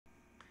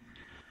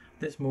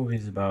This movie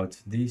is about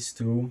these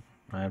two.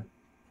 I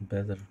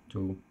better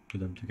to put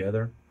them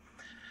together.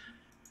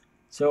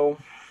 So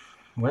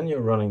when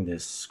you're running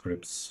these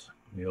scripts,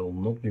 you'll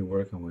not be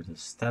working with a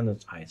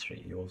standard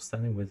i3. You'll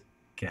standing with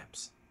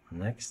gaps,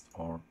 next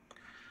or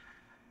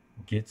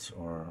git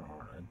or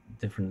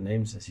different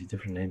names. I see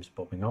different names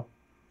popping up.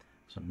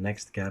 So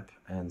next gap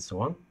and so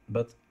on.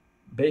 But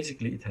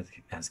basically it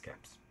has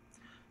gaps.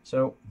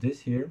 So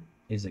this here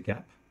is a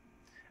gap,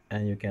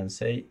 and you can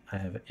say I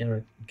have an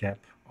inner gap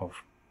of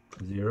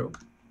 0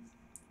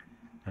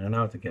 and an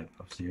outer gap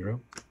of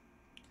 0,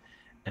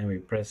 and we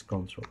press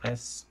Ctrl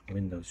S,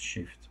 Windows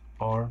Shift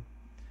R,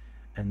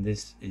 and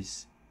this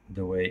is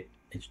the way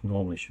it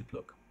normally should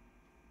look.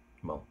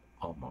 Well,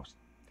 almost.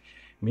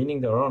 Meaning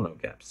there are no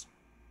gaps.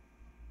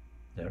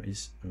 There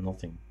is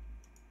nothing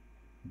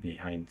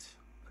behind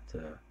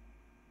the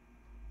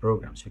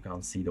programs. You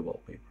can't see the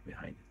wallpaper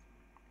behind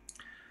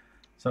it.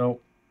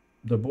 So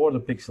the border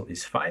pixel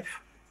is 5.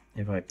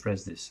 If I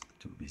press this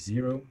to be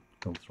 0,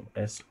 Ctrl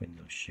S,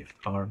 Windows Shift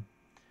R,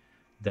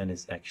 then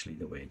it's actually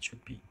the way it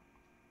should be.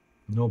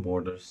 No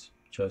borders,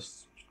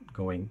 just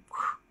going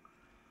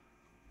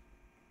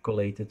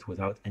collated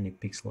without any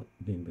pixel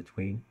in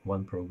between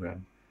one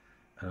program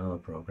and another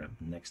program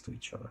next to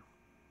each other.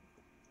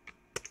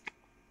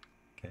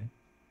 Okay,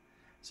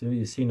 so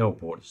you see no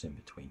borders in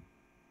between.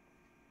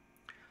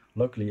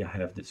 Luckily I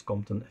have this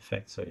Compton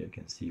effect so you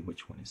can see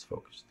which one is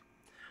focused.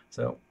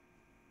 So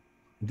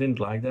didn't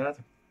like that.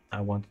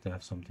 I wanted to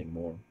have something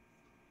more,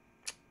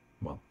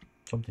 well,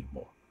 something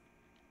more.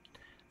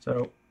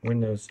 So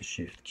Windows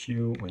Shift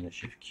Q, Windows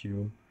Shift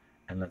Q,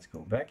 and let's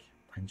go back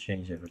and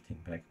change everything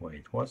back where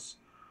it was.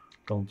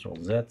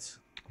 Ctrl Z,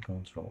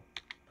 Ctrl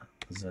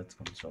Z,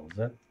 Ctrl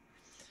Z.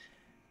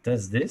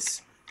 That's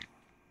this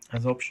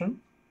as option.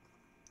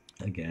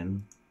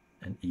 Again,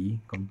 an E,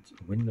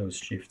 Windows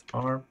Shift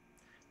R.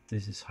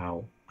 This is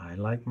how I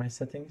like my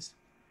settings.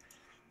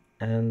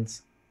 And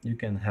you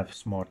can have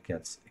smart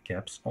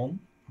gaps on.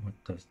 What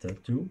does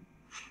that do?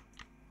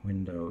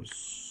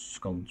 Windows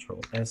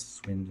Ctrl S,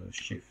 Windows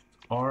Shift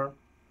R.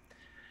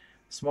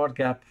 Smart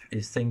gap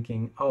is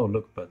thinking, oh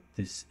look, but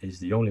this is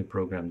the only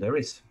program there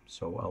is,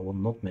 so I will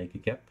not make a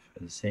gap.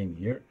 The same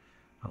here,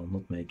 I will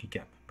not make a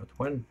gap. But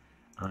when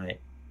I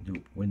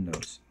do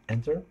Windows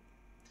Enter,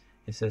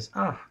 it says,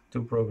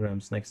 two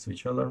programs next to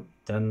each other,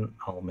 then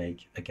I'll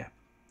make a gap,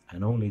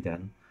 and only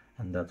then.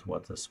 And that's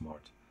what the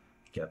smart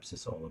gaps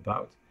is all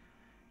about.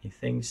 He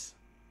thinks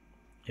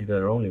if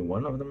there are only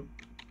one of them,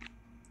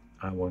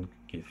 I won't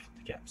give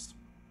the gaps.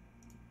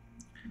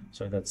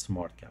 So that's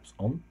smart gaps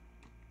on.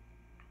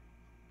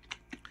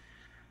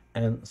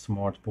 And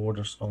smart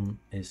borders on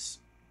is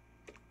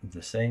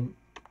the same.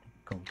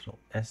 Ctrl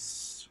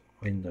S,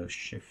 Windows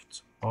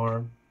Shift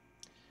R.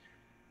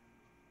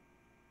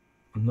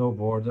 No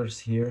borders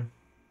here,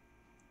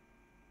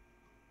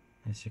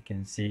 as you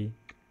can see,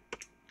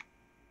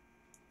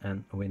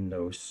 and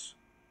Windows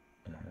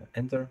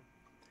Enter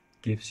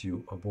gives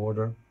you a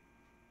border.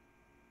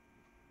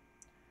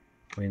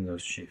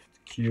 Windows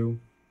Shift Q,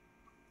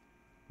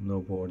 no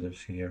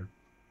borders here.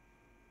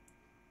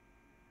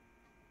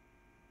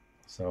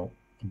 So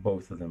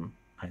both of them,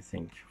 I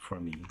think, for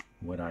me,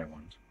 what I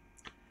want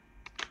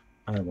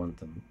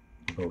them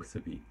both to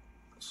be,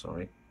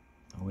 sorry,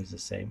 always the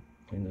same.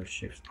 Windows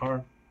Shift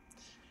R.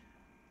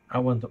 I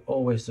want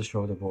always to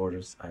show the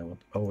borders. I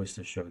want always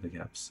to show the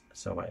gaps.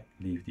 So I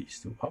leave these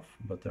two off,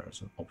 but there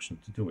is an option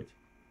to do it.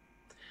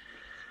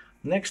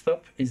 Next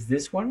up is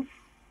this one.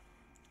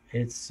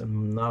 It's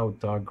now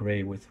dark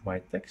gray with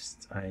white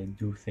text. I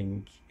do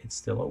think it's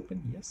still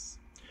open, yes.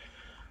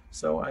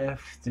 So I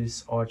have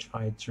this Arch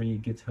i3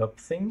 GitHub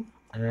thing,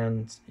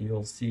 and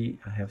you'll see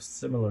I have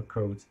similar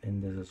code in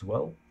this as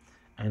well.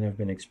 And I've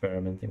been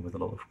experimenting with a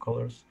lot of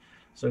colors.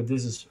 So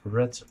this is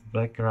red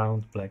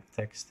background, black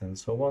text, and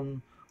so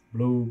on.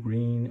 Blue,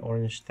 green,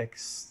 orange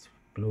text,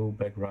 blue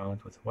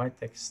background with white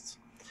text.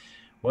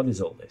 What is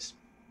all this?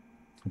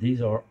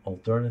 These are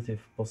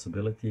alternative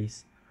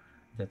possibilities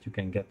that you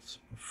can get,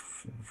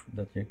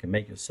 that you can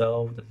make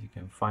yourself, that you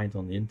can find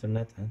on the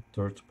internet and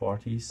third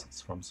parties.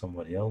 It's from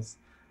somebody else.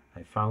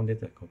 I found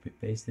it, I copy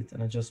pasted it,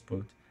 and I just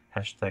put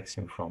hashtags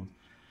in front.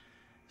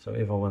 So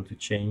if I want to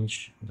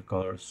change the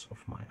colors of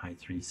my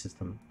i3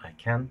 system, I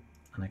can,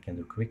 and I can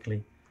do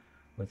quickly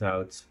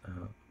without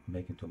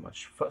making too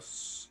much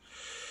fuss.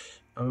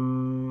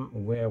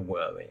 Where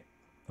were we?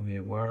 We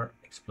were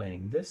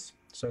explaining this.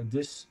 So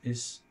this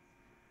is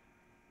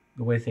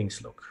the way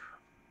things look.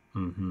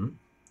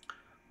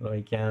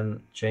 I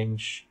can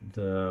change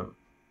the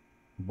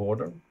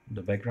border,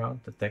 the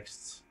background, the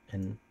texts,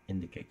 and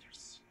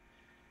indicators.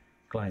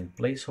 Client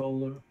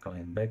placeholder,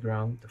 client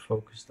background, the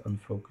focused,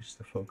 unfocused,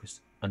 the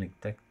focused,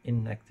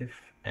 inactive,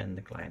 and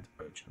the client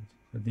urgent.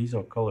 So these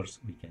are colors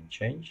we can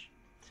change.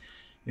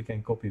 You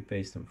can copy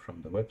paste them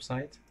from the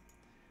website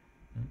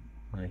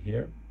right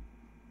here.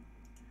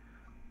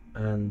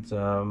 And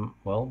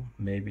well,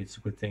 maybe it's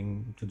a good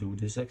thing to do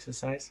this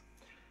exercise.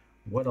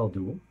 What I'll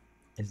do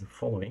is the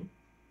following.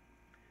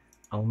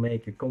 I'll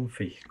make a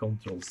config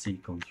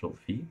Ctrl-C,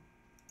 Ctrl-V,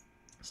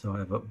 So I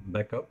have a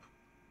backup,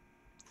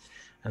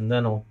 and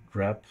then I'll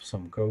grab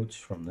some codes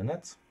from the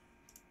net.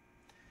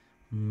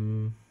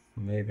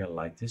 Maybe I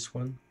like this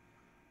one,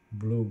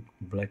 blue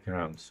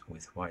background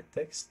with white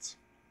text.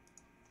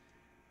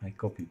 I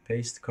copy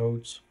paste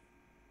codes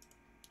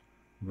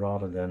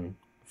rather than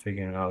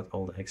figuring out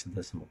all the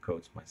hexadecimal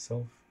codes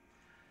myself.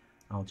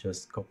 I'll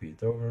just copy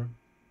it over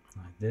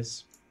like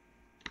this,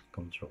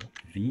 Control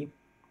V.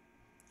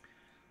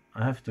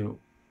 I have to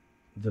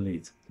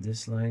delete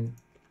this line,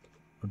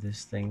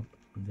 this thing,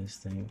 this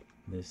thing,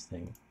 this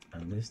thing,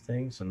 and this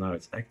thing. So now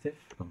it's active,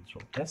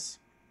 Control S.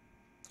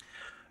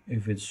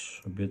 If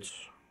it's a bit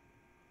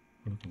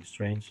looking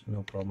strange,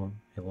 no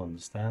problem, he'll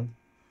understand.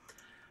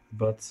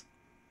 But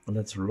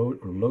let's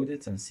load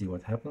it and see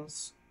what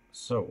happens.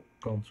 So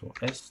Control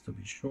S to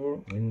be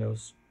sure,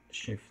 Windows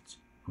Shift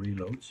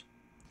reload.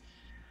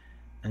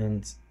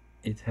 And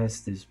it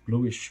has this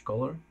bluish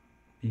color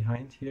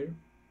behind here,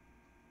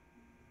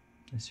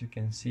 as you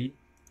can see.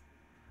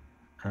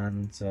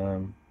 And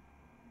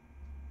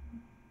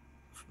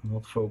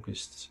not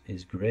focused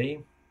is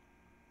gray.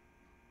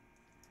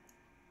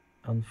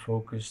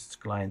 Unfocused,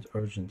 client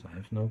urgent, I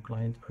have no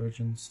client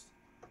urgents.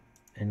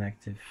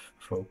 Inactive,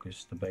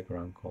 focused, the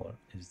background color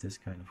is this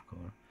kind of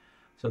color.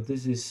 So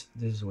this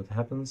is what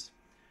happens.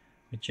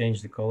 We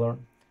change the color.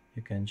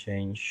 You can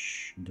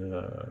change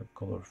the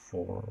color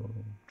for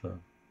the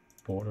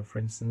border, for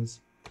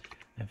instance,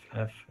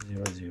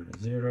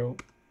 FF000,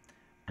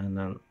 and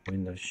then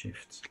Windows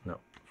Shift, no,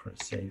 for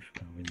save,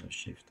 and Windows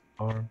Shift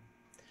R,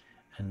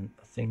 and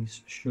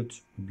things should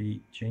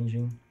be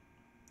changing.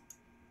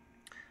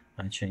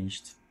 I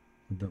changed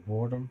the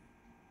border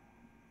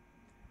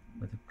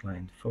with the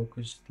client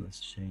focused. Let's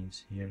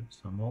change here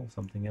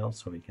something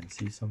else so we can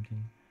see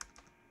something.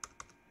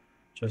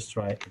 Just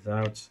try it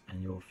out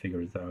and you'll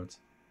figure it out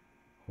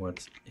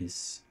what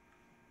is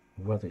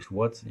what.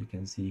 You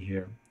can see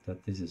here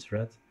that this is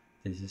red,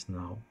 this is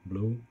now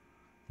blue,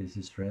 this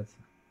is red,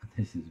 and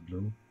this is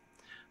blue.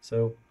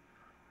 So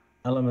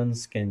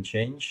elements can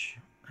change.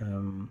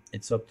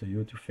 It's up to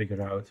you to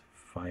figure out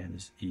via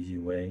this easy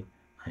way.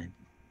 I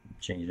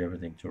change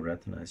everything to red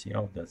and I see,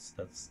 oh, that's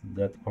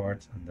that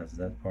part and that's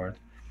that part.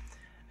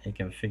 And you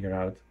can figure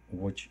out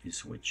which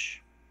is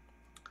which.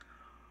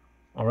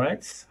 All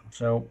right,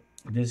 so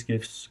this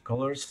gives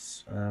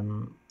colors.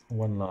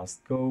 One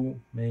last go,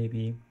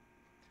 maybe.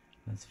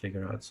 Let's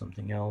figure out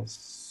something else,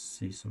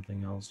 see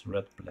something else.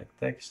 Red, black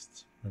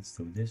text. Let's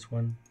do this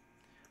one.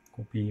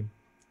 Copy.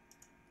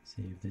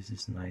 See if this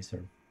is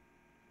nicer.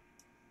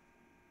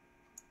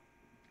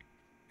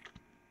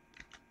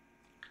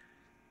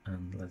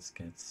 And let's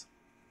get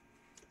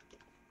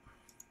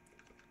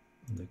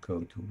the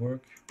code to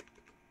work.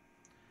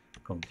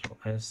 Control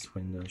S,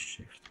 Windows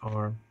Shift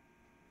R.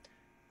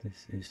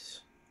 This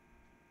is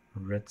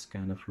red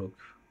kind of look,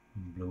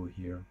 blue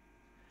here.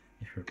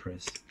 If you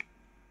press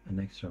an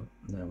extra,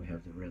 now we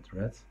have the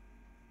red.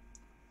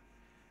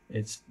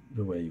 It's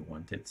the way you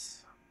want it.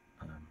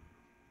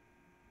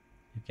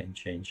 You can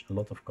change a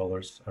lot of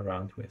colors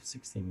around. We have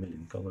 16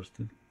 million colors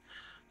to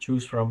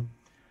choose from.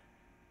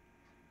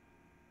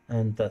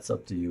 And that's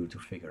up to you to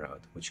figure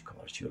out which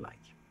colors you like.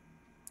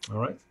 All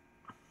right.